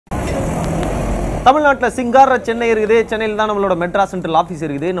தமிழ்நாட்டில் சிங்கார சென்னை இருக்குது. சென்னையில் தான் நம்மளோட மெட்ராஸ் சென்ட்ரல் ஆஃபீஸ்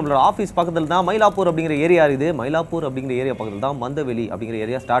இருக்குது. நம்மளோட ஆஃபீஸ் பக்கத்தில் தான் மயிலாப்பூர் அப்படிங்கிற ஏரியா இருக்குது. மயிலாப்பூர் அப்படிங்கிற ஏரியா பக்கத்தில் தான் மந்தவெளி அப்படிங்கிற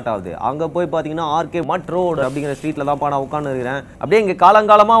ஏரியா ஸ்டார்ட் ஆகுது. அங்கே போய் பார்த்தீங்கன்னா ஆர்கே மட் ரோடு அப்படிங்கிற ஸ்ட்ரீட்டில் தான் நான் உட்காந்து இருக்கிறேன். அப்படியே இங்கே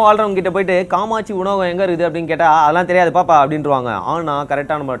காலங்காலமாக வாழ்றவங்க கிட்ட போயிட்டு காமாட்சி உணவு எங்கே இருக்குது அப்படின்னு கேட்டால் அதெல்லாம் தெரியாது பாப்பா அப்படின்ட்டுருவாங்க. ஆனால்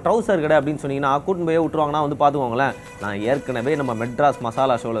கரெக்டாக நம்ம ட்ரௌசர் கடை அப்படின்னு சொன்னீங்கன்னா கூட்டின்னு போய் விட்டுருவாங்கன்னா வந்து பார்த்துக்கோங்களேன். நான் ஏற்கனவே நம்ம மெட்ராஸ்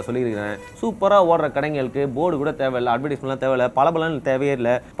மசாலா ஷோவில் சொல்லியிருக்கிறேன். சூப்பராக ஓடுற கடைங்களுக்கு போர்டு கூட தேவையில்லை, அட்வர்டைஸ்மெண்ட்லாம் தேவையில்லை, பலபலன் தேவையே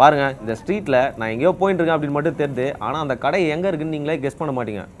இல்லை. பாருங்கள், இந்த ஸ்ட்ரீட்டில் நான் எங்கேயோ போயிட்டு இருக்கேன் அப்படின்னு மட்டும் தெரியுது. ஆனால் அந்த கடை எங்கே இருக்குன்னு நீங்களே கெஸ் பண்ண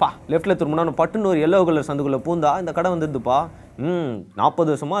மாட்டீங்க. லெஃப்ட்டில் திரும்பினா பட்டுன்னு ஒரு எல்லோ கலர் சந்துக்குள்ளே பூந்தா இந்த கடை வந்துருதுப்பா. 40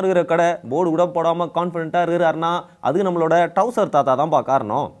 வருஷமாக இருக்கிற கடை, போர்டு கூட போடாமல் கான்ஃபிடென்ட்டாக இருக்கிறாருன்னா அது நம்மளோட ட்ரௌசர் தாத்தா தான்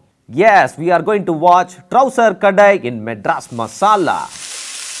காரணம். Yes, we are going to watch Trouser Kadai in Madras Masala.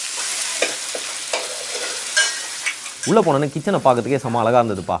 உள்ளே போனோன்னே கிச்சனை பார்க்கறதுக்கே செம்ம அழகாக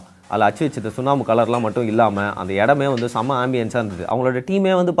இருந்ததுப்பா. அதில் அச்சு வச்சது சுண்ணாம்பு கலர்லாம் மட்டும் இல்லாமல் அந்த இடமே வந்து செம்ம ஆம்பியன்ஸாக இருந்தது. அவங்களோட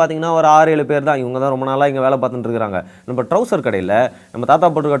டீமே வந்து பார்த்திங்கன்னா ஒரு 6-7 பேர் தான். இவங்க தான் ரொம்ப நாளாக இங்கே வேலை பார்த்துட்டு இருக்கிறாங்க. நம்ம ட்ரௌசர் கடையில் நம்ம தாத்தா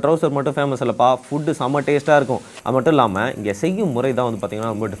போட்டுருக்க ட்ரௌசர் மட்டும் ஃபேமஸ் இல்லைப்பா, ஃபுட்டு செம்ம டேஸ்ட்டாக இருக்கும். அது மட்டும் இல்லாமல் இங்கே செய்யும் முறை தான் வந்து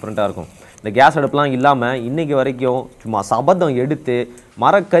பார்த்திங்கன்னா ரொம்ப டிஃப்ரெண்ட்டாக இருக்கும். இந்த கேஸ் அடுப்புலாம் இல்லாமல் இன்றைக்கி வரைக்கும் சும்மா சபதம் எடுத்து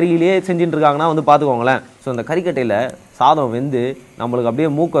மரக்கறியிலே செஞ்சுட்டு இருக்காங்கன்னா வந்து பார்த்துக்கோங்களேன். ஸோ அந்த கறிக்கட்டையில் சாதம் வெந்து நம்மளுக்கு அப்படியே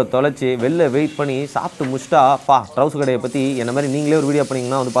மூக்கை தொலைச்சி வெளில வெயிட் பண்ணி சாப்பிட்டு முடிச்சிட்டா ட்ரௌசர் கடையை பற்றி என்ன மாதிரி நீங்களே ஒரு வீடியோ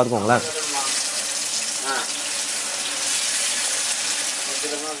பண்ணிங்கன்னா வந்து பார்த்துக்கோங்களேன்.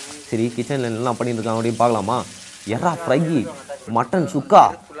 சரி, கிச்சனில் என்னெல்லாம் பண்ணிட்டு இருக்காங்க அப்படின்னு பார்க்கலாமா? எறா ஃப்ரை, மட்டன் சுக்கா,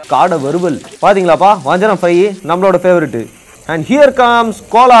 காடை வறுவல், பார்த்தீங்களாப்பா வஞ்சரம் ஃப்ரை நம்மளோட favourite. And here comes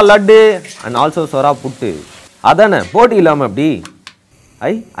Cola laddu and also சொரா புட்டு. அதானே போட்டி இல்லாமல் அப்படி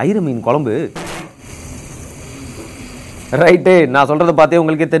ஐர மீன் குழம்பு. ரைட்டு, நான் சொல்கிறத பார்த்தே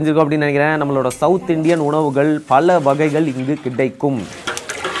உங்களுக்கே தெரிஞ்சிருக்கும் அப்படின்னு நினைக்கிறேன். நம்மளோட சவுத் இந்தியன் உணவுகள் பல வகைகள் இங்கு கிடைக்கும்.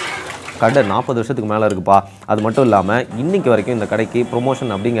 கடை 40 வருஷத்துக்கு மேலே இருக்குப்பா. அது மட்டும் இல்லாமல் இன்றைக்கி வரைக்கும் இந்த கடைக்கு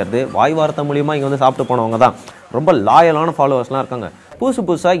ப்ரொமோஷன் அப்படிங்கிறது வாய் வார்த்தை மூலியமாக இங்கே வந்து சாப்பிட்டு போனவங்க தான். ரொம்ப லாயலான ஃபாலோவர்ஸ்லாம் இருக்காங்க.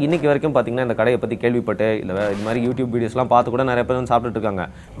 புதுசாக இன்றைக்கி வரைக்கும் பார்த்திங்கன்னா இந்த கடையை பற்றி கேள்விப்பட்டு இல்லை இது மாதிரி யூடியூப் வீடியோஸ்லாம் பார்த்து கூட நிறைய பேர் வந்து சாப்பிட்டுட்டு இருக்காங்க.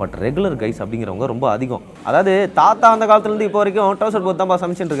 பட் ரெகுலர் கைஸ் அப்படிங்கிறவங்க ரொம்ப அதிகம். அதாவது தாத்தா அந்த காலத்துலேருந்து இப்போ வரைக்கும் ட்ரௌசர் போட்டு தான்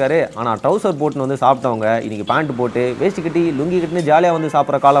சமைச்சிட்டு இருக்காரு. ஆனால் ட்ரௌசர் போட்டுன்னு வந்து சாப்பிட்டவங்க இன்றைக்கி பேண்ட் போட்டு வேஷ்டி கட்டி லுங்கி கட்டின்னு ஜாலியாக வந்து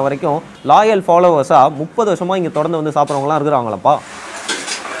சாப்பிட்ற காலம் வரைக்கும் லாயல் ஃபாலோவர்ஸாக 30 வருஷமாக இங்கே தொடர்ந்து வந்து சாப்பிட்றவங்களாம் இருக்கிறாங்களப்பா.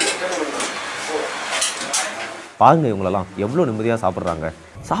 பாருங்க, இவங்களெல்லாம் எவ்வளோ நிம்மதியாக சாப்பிட்றாங்க.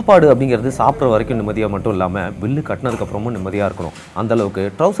 சாப்பாடு அப்படிங்கிறது சாப்பிட்ற வரைக்கும் நிம்மதியாக மட்டும் இல்லாமல் பில்லு கட்டினதுக்கப்புறமும் நிம்மதியாக இருக்கணும். அந்தளவுக்கு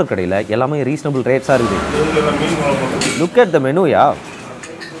ட்ரௌசர் கடையில் எல்லாமே ரீசனபிள் ரேட்ஸாக இருக்குது. Look at the மெனுயா.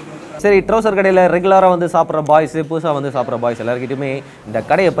 சரி, ட்ரௌசர் கடையில் ரெகுலராக வந்து சாப்பிட்ற பாய்ஸு, புதுசாக வந்து சாப்பிட்ற பாய்ஸ் எல்லாருக்கிட்டையுமே இந்த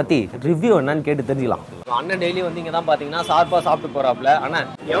கடையை பற்றி ரிவ்யூ என்னன்னு கேட்டு தெரிஞ்சிக்கலாம். அண்ணன் டெய்லி வந்து இங்கே தான் பார்த்தீங்கன்னா சார்பாக சாப்பிட்டு போகிறாப்புல. ஆனால்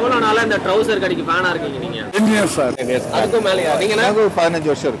எவ்வளோ நாளாக இந்த ட்ரௌசர் கடைக்கு ஃபேனாக இருக்கீங்க நீங்கள்? 10 years சார். அதுக்கும் மேலேயா? நீங்கள் ஒரு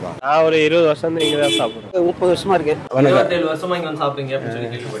 15 வருஷம் இருக்கும். நான் ஒரு 20 வருஷம் இங்கே தான் சாப்பிட்றேன். 30 வருஷமா இருக்கு. 27 வருஷமா இங்கே வந்து சாப்பிட்றீங்க அப்படின்னு சொல்லி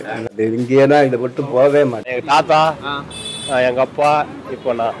கேள்விப்பட்டேன். இங்கேயே தான் இதை விட்டு போகவே மாட்டேன். எங்கள் தாத்தா, எங்கள் அப்பா, இப்போ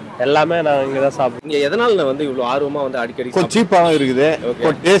நான் எல்லாமே நான் இங்கே தான் சாப்பிடுவேன். இங்கே எதனால வந்து இவ்வளோ ஆர்வமாக வந்து அடிக்கடி கொஞ்சம் சீப்பாகவும் இருக்குது,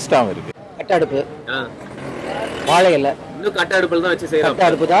 கொஞ்சம் டேஸ்டாகவும் இருக்குது. கட்ட அடுப்பு, வாழை இலை, இன்னும் கட்ட அடுப்பில் தான் வச்சு செய்யறோம். கட்ட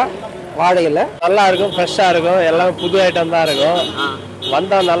அடுப்பு தான், வாழை இலை நல்லா இருக்கும், ஃப்ரெஷ்ஷாக இருக்கும், எல்லாமே புது ஐட்டம் தான் இருக்கும்.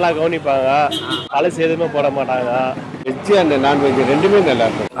 வந்தால் நல்லா கவனிப்பாங்க, அலசி எதுவுமே போட மாட்டாங்க. வெஜ்ஜு அண்ட் நான்வெஜ் ரெண்டுமே நல்லா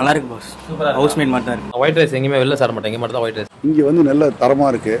இருக்கும். நல்லா இருக்கு பாஸ். சூப்பரா ஹவுஸ் மேட் மட்டும் இருக்கு. ஒயிட் ரைஸ் எங்கேயுமே வெளில சாப்பிட மாட்டேங்க, மட்டும் தான் ஒயிட் ரைஸ். இங்கே வந்து நல்ல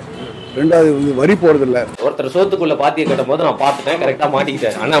தரமாக இருக்கு. ரெண்டாவது வந்து வரி போறது இல்ல. ஒருத்தர் சோத்துக்குள்ள பாத்தியை கட்டும் போது நான் பார்த்துட்டேன், கரெக்டா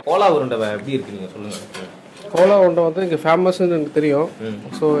மாட்டிக்கிட்டேன். ஆனா கோலா உருண்டை எப்படி இருக்கு நீங்க சொல்லுங்க. கோலா உருண்டை வந்து இங்கே ஃபேமஸ்ன்னு எனக்கு தெரியும்.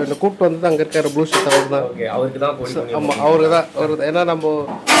 ஸோ என்னை கூப்பிட்டு வந்து அங்கே இருக்கிற ப்ளூ ஷர்ட் அவர் தான். அவருக்கு தான். ஆமாம், அவருக்கு தான். ஏன்னா நம்ம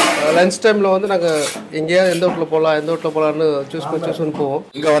லஞ்ச் டைமில் வந்து நாங்கள் எங்கேயாவது எந்த வீட்டில் போகலாம், எந்த வீட்டில் போகலான்னு சூஸ் பண்ணி போவோம்.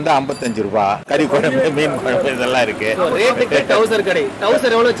 இங்கே வந்து 55 ரூபா கறி குழம்பு, மீன் குழம்பு இதெல்லாம் இருக்கு. ரேட்டுக்கு ட்ரௌசர் கடை.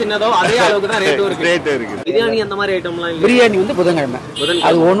 ட்ரௌசர் எவ்வளோ சின்னதோ அதே அளவுக்கு தான் ரேட்டும் இருக்கு. ரேட்டு இருக்கு. பிரியாணி அந்த மாதிரி ஐட்டம்லாம் இல்லை. பிரியாணி வந்து புதன்கிழமை,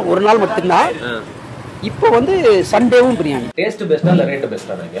 அது ஒரு நாள் மட்டும்தான். இப்போ வந்து சண்டேவும் பிரியாணி. டேஸ்ட் பெஸ்ட்டா இல்லை ரேட்டு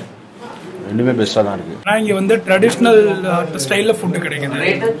பெஸ்ட்டா? நீங்க ரெண்டுமே பெஸ்ட்டாக தான் இருக்கு. ஆனால் இங்கே வந்து ட்ரெடிஷ்னல் ஸ்டைலில் ஃபுட்டு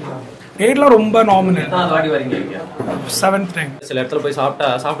கிடைக்குது. ரேட்லாம் ரொம்ப நாமினல். 7th டைம் சில இடத்துல போய்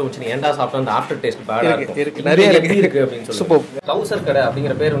சாப்பிட்டு முடிச்சு ஏன்டா சாப்பிட்டா அந்த ஆஃப்டர் டேஸ்ட் பேடா இருக்கு. நிறைய இருக்கு அப்படின்னு சொல்லி. சூப்பர். ட்ரௌசர் கடை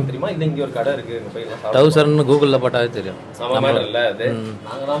அப்படிங்கிற பேர் வந்து தெரியுமா? இல்லை இங்கே ஒரு கடை இருக்கு. ட்ரௌசர்னு கூகுளில் போட்டாலே தெரியும். இல்லை அது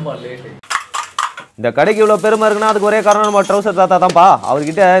நாங்கள் தான் லேட். இந்த கடைக்கு இவ்வளோ பெருமை இருக்குன்னா அதுக்கு ஒரே காரணம் நம்ம ட்ரௌசர் தாத்தா தான்ப்பா.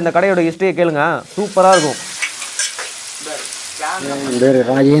 அவர்கிட்ட இந்த கடையோட ஹிஸ்ட்ரியை கேளுங்க, சூப்பராக இருக்கும். என் பேர்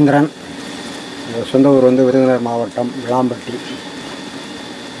ராஜேந்திரன். சொந்த ஊர் வந்து விருதுநகர் மாவட்டம் விளாம்பட்டி.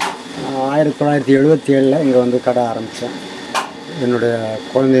 1977 இங்கே வந்து கடை ஆரம்பித்தேன். என்னுடைய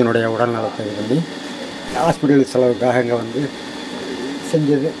குழந்தையினுடைய உடல் நலத்தை பண்ணி ஹாஸ்பிட்டல் செலவுக்காக இங்கே வந்து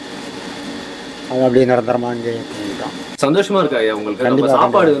செஞ்சது. அது அப்படியே நிரந்தரமாக இங்கே பண்ணிட்டோம். சந்தோஷமா இருக்கா ஐயா உங்களுக்கு? நம்ம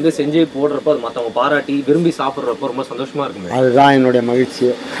சாப்பாடு வந்து செஞ்சு போடுறப்ப அது மற்றவங்க பாராட்டி விரும்பி சாப்பிட்றப்போ ரொம்ப சந்தோஷமா இருக்குமே. அதுதான் என்னுடைய மகிழ்ச்சி,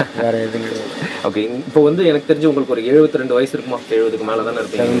 வேற எதுவும் கிடையாது. ஓகே, இப்போ வந்து எனக்கு தெரிஞ்சு உங்களுக்கு ஒரு 72 வயசு இருக்குமா? 70க்கு மேலே தானே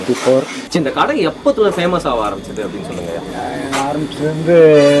இருப்பீங்க. 74. இந்த கடை எப்போத்துல ஃபேமஸ் ஆக ஆரம்பிச்சது அப்படின்னு சொல்லுங்க. ஆரம்பிச்சிலேருந்து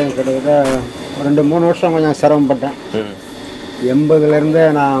கிட்டத்தட்ட 2-3 வருஷம் கொஞ்சம் சிரமப்பட்டேன். 80லேருந்தே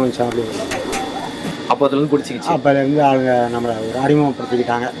நான் கொஞ்சம் சாப்பிடுவேன். அப்போதுலேருந்து பிடிச்சிக்கிச்சு. அப்போலேருந்து ஆளுங்க நம்மளை ஒரு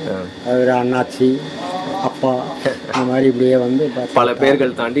அறிமுகப்படுத்திக்கிட்டாங்க. ஒரு அண்ணாச்சி, அப்பா, இந்த மாதிரி இப்படியே வந்து பல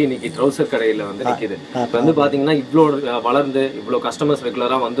பேர்கள் தாண்டி இன்னைக்கு ட்ரௌசர் கடையில் வந்து நிற்கிது. இப்போ வந்து பார்த்தீங்கன்னா இவ்வளோ வளர்ந்து இவ்வளோ கஸ்டமர்ஸ்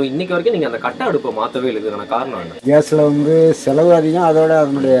ரெகுலராக வந்து இன்னைக்கு வரைக்கும் நீங்கள் அந்த கட்டை அடுப்பை மாற்றவே இல்லை. இதுக்கான காரணம் என்ன? கேஸில் வந்து செலவு அதிகம், அதோட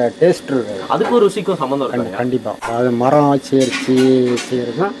அதனுடைய டேஸ்ட் இருக்குது. அதுக்கு ஒரு ருசிக்கும் சம்மந்தம் இருக்கு. கண்டிப்பாக அது மரம் வச்சு எரிச்சு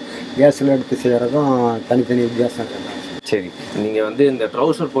செய்கிறதும் கேஸில் எடுத்து செய்கிறதும் தனித்தனி வித்தியாசம் இருக்குது. சரி, நீங்கள் வந்து இந்த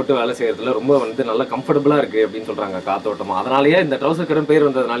ட்ரௌசர் போட்டு வேலை செய்யறதுல ரொம்ப வந்து நல்லா கம்ஃபர்டபுளாக இருக்குது அப்படின்னு சொல்கிறாங்க காத்தோட்டமாக. அதனாலேயே இந்த ட்ரௌசர் கடன் பேர்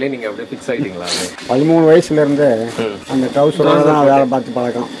வந்ததுனாலே நீங்கள் அப்படியே ஃபிக்ஸ் ஆகிட்டீங்களா? 13 வயசுலேருந்து அந்த ட்ரௌசரோட தான் வேலை பார்த்து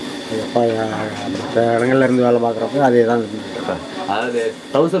பழக்கம். மற்ற இடங்கள்ல இருந்து வேலை பார்க்குறப்ப அதே தான். அதாவது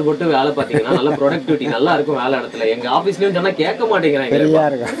ட்ரௌசர் போட்டு வேலை பார்த்தீங்கன்னா நல்ல ப்ரொடக்டிவிட்டி நல்லா இருக்கும் வேலை இடத்துல. எங்கள் ஆஃபீஸ்லேயும் சொன்னால் கேட்க மாட்டேங்கிறாங்க. சரியா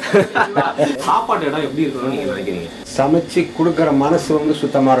இருக்கும். சாப்பாடு இடம் எப்படி இருக்கணும்னு நீங்கள் நினைக்கிறீங்க? சமைச்சு கொடுக்குற மனசு வந்து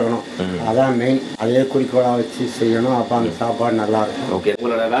சுத்தமாக இருக்கணும், அதான் மெயின். அதே குறிக்கோளாக வச்சு செய்யணும், அப்போ அந்த சாப்பாடு நல்லா இருக்கும். ஓகே,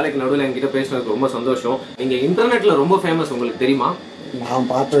 உங்களோட வேலைக்கு நடுவில் என்கிட்ட பேசுறதுக்கு ரொம்ப சந்தோஷம். நீங்கள் இன்டர்நெட்டில் ரொம்ப ஃபேமஸ், உங்களுக்கு தெரியுமா? நான்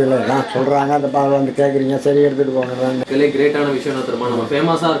பார்த்ததில்லை, நான் சொல்கிறாங்க, அந்த பால் வந்து கேட்குறீங்க, சரி எடுத்துகிட்டு போங்க. இதுல கிரேட்டான விஷயம் என்ன தெரியுமா? நம்ம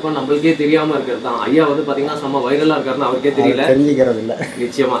ஃபேமஸாக இருக்கோம் நம்மளுக்கே தெரியாமல் இருக்கிறது தான். ஐயா வந்து பார்த்தீங்கன்னா செம்ம வைரலாக இருக்காருன்னு அவருக்கே தெரியல, தெரிஞ்சுக்கிறது இல்லை.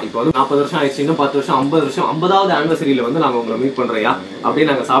 நிச்சயமா இப்போ வந்து 40 வருஷம் ஆயிடுச்சு, இன்னும் 10 வருஷம் 50 வருஷம் 50வது ஆனிவர்சரியில் வந்து நாங்கள் உங்களை மீட் பண்ணுறோம் அப்படியே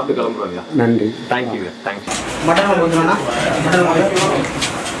நாங்கள் சாப்பிட்டு கிளம்புறோம். நன்றி, தேங்க்யூ.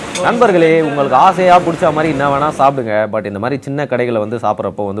 நண்பர்களே, உங்களுக்கு ஆசையாக பிடிச்ச மாதிரி என்ன வேணால் சாப்பிடுங்க. பட் இந்த மாதிரி சின்ன கடைகளை வந்து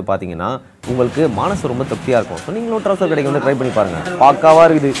சாப்பிட்றப்போ வந்து பார்த்தீங்கன்னா உங்களுக்கு மனசு ரொம்ப திருப்தியாக இருக்கும். ஸோ நீங்களும் ட்ரௌசர் கடைக்கு வந்து ட்ரை பண்ணி பாருங்கள், பாக்காவாக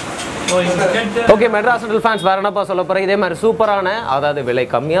இருக்குது. ஓகே, மெட்ராஸ் ஃபேன்ஸ் வேறு என்னப்பா சொல்ல போகிறேன்? இதே மாதிரி சூப்பரான, அதாவது விலை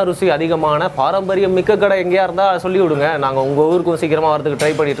கம்மியாக ருசி அதிகமான பாரம்பரியம் மிக்க கடை எங்கேயா இருந்தால் சொல்லி விடுங்க. நாங்கள் உங்கள் ஊருக்கும் சீக்கிரமாக வரதுக்கு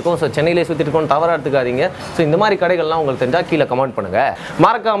ட்ரை பண்ணிட்டு இருக்கோம். ஸோ சென்னையிலே சுற்றிட்டு இருக்கோம், தவறாக எடுத்துக்காதீங்க. ஸோ இந்த மாதிரி கடைகள்லாம் உங்களுக்கு தெரிஞ்சால் கீழே கமெண்ட் பண்ணுங்கள்.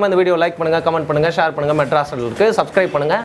 மறக்காமல் இந்த வீடியோ லைக் பண்ணுங்கள், கமெண்ட் பண்ணுங்கள், ஷேர் பண்ணுங்கள். மெட்ராஸ் சப்ஸ்கிரைப் பண்ணுங்கள்.